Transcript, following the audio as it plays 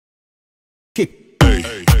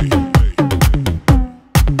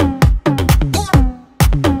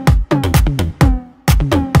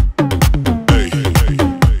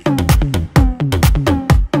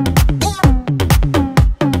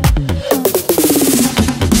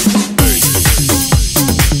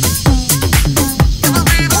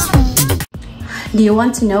Do you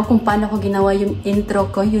want to know kung paano ko ginawa yung intro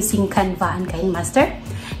ko using Canva and Kinemaster?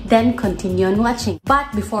 Then continue on watching.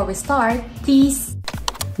 But before we start, please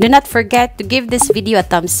do not forget to give this video a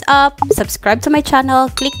thumbs up, subscribe to my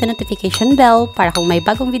channel, click the notification bell para kung may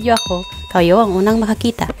bagong video ako, kayo ang unang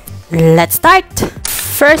makakita. Let's start!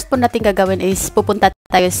 First po natin gagawin is pupunta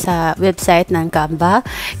tayo sa website ng Canva,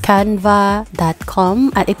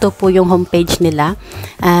 canva.com, at ito po yung homepage nila.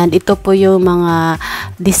 And ito po yung mga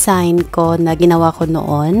design ko na ginawa ko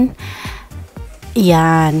noon.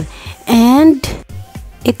 Yan. And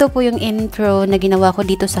ito po yung intro na ginawa ko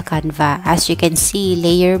dito sa Canva. As you can see,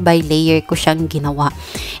 layer by layer ko siyang ginawa.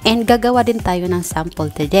 And gagawa din tayo ng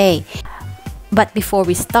sample today. But before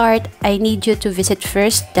we start, I need you to visit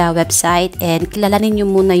first the website and kilalanin nyo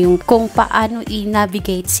muna yung kung paano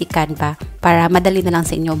i-navigate si Canva para madali na lang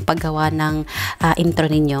sa inyo ang paggawa ng intro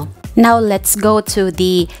ninyo. Now, let's go to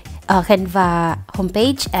the Canva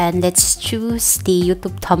homepage and let's choose the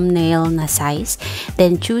YouTube thumbnail na size.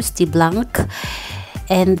 Then choose the blank.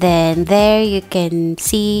 And then there you can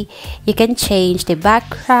see, you can change the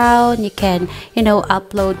background, you can,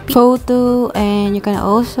 upload photo, and you can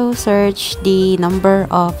also search the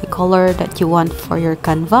number of the color that you want for your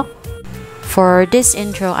Canva. For this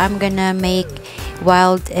intro, I'm gonna make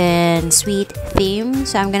wild and sweet theme.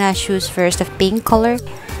 So I'm gonna choose first a pink color.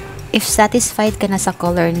 If satisfied ka na sa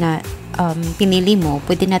color na pinili mo,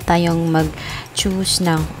 pwede na tayong mag-choose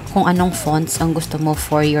ng kung anong fonts ang gusto mo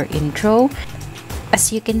for your intro. As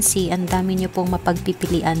you can see, ang dami nyo pong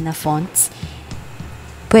mapagpipilian na fonts.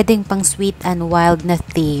 Pwedeng pang sweet and wild na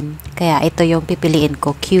theme. Kaya ito yung pipiliin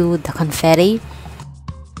ko, Cue the Confetti.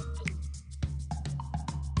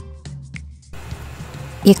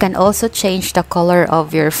 You can also change the color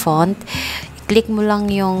of your font. Click mo lang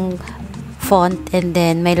yung font and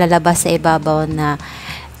then may lalabas sa ibabaw na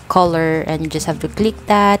color and you just have to click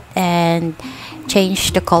that and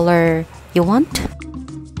change the color you want.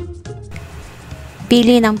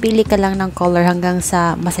 Pili ka lang ng color hanggang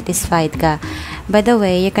sa masatisfied ka. By the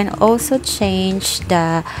way, you can also change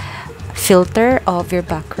the filter of your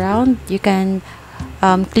background. You can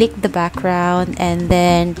click the background and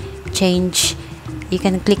then you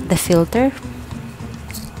can click the filter.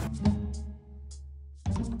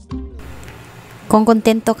 Kung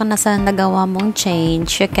kontento ka na sa nagawa mong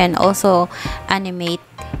change, you can also animate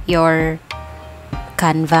your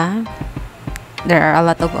Canva. There are a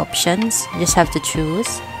lot of options. You just have to choose.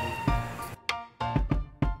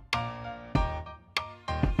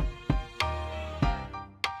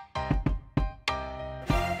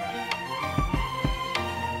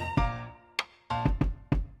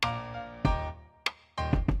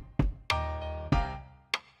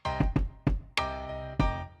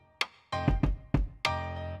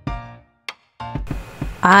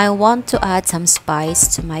 I want to add some spice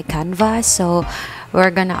to my canvas, so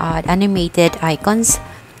we're gonna add animated icons.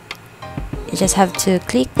 You just have to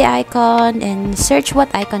click the icon and search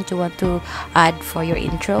what icon you want to add for your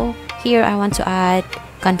intro. Here I want to add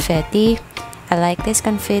confetti. I like this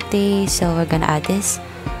confetti, so we're gonna add this.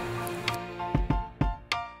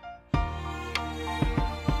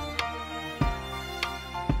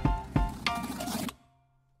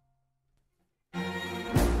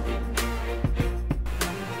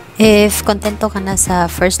 If kontento ka na sa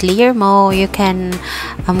first layer mo, you can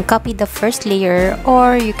copy the first layer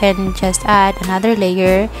or you can just add another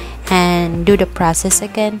layer and do the process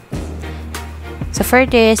again. So for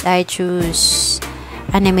this, I choose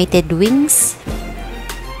animated wings.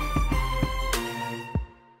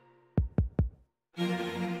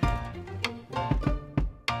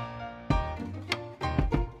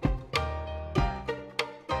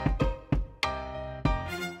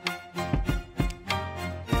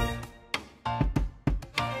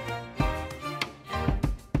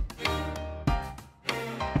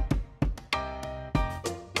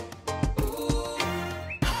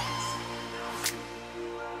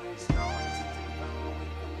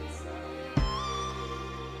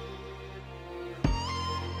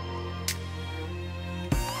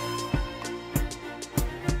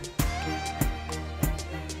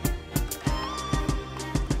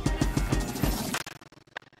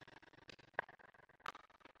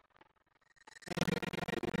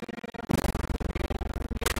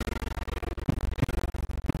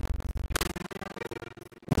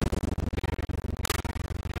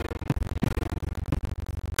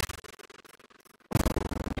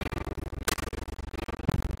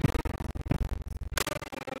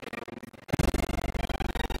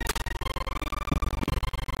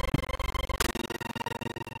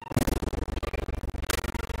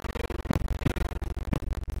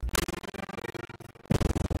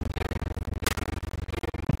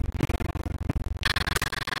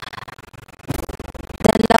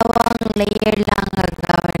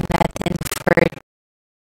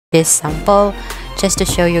 this sample just to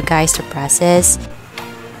show you guys the process.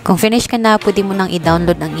 Kung finish ka na, pwede mo nang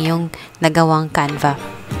i-download ang iyong nagawang Canva.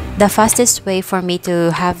 The fastest way for me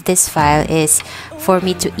to have this file is for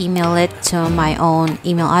me to email it to my own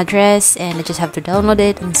email address, and I just have to download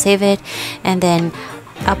it and save it and then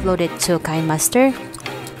upload it to KineMaster.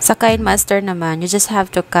 Sa KineMaster naman, you just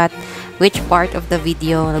have to cut which part of the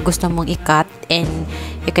video na gusto mong i-cut, and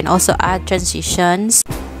you can also add transitions.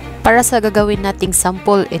 Para sa gagawin nating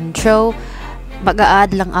sample intro,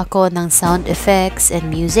 mag-a-add lang ako ng sound effects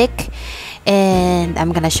and music, and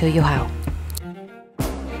I'm gonna show you how.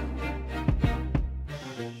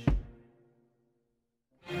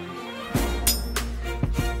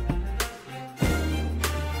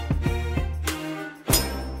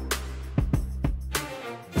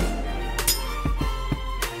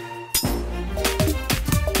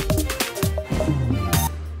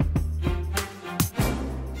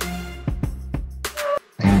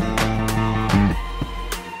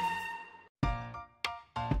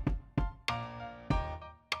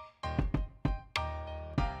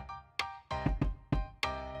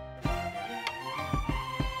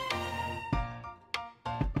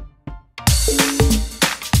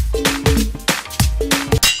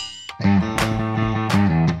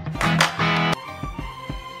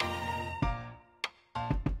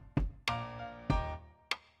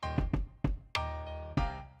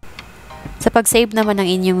 Sa pag-save naman ng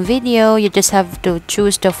inyong video, you just have to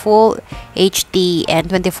choose the full HD and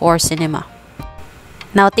 24 cinema.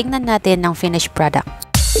 Now, tingnan natin ang finished product.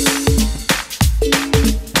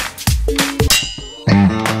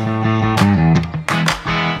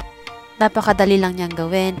 Napakadali lang niyang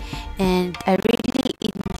gawin, and I really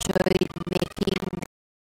enjoyed making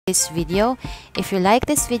this video. If you like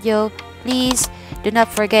this video, please do not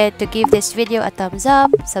forget to give this video a thumbs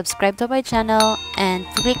up, subscribe to my channel, and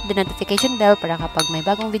click the notification bell para kapag may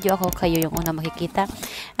bagong video ako, kayo yung una makikita.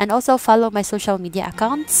 And also follow my social media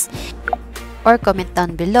accounts, or comment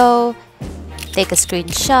down below, take a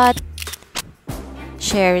screenshot,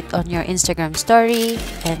 share it on your Instagram story,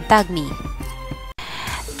 and tag me.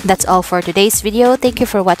 That's all for today's video. Thank you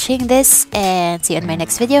for watching this, and see you on my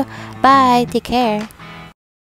next video. Bye! Take care!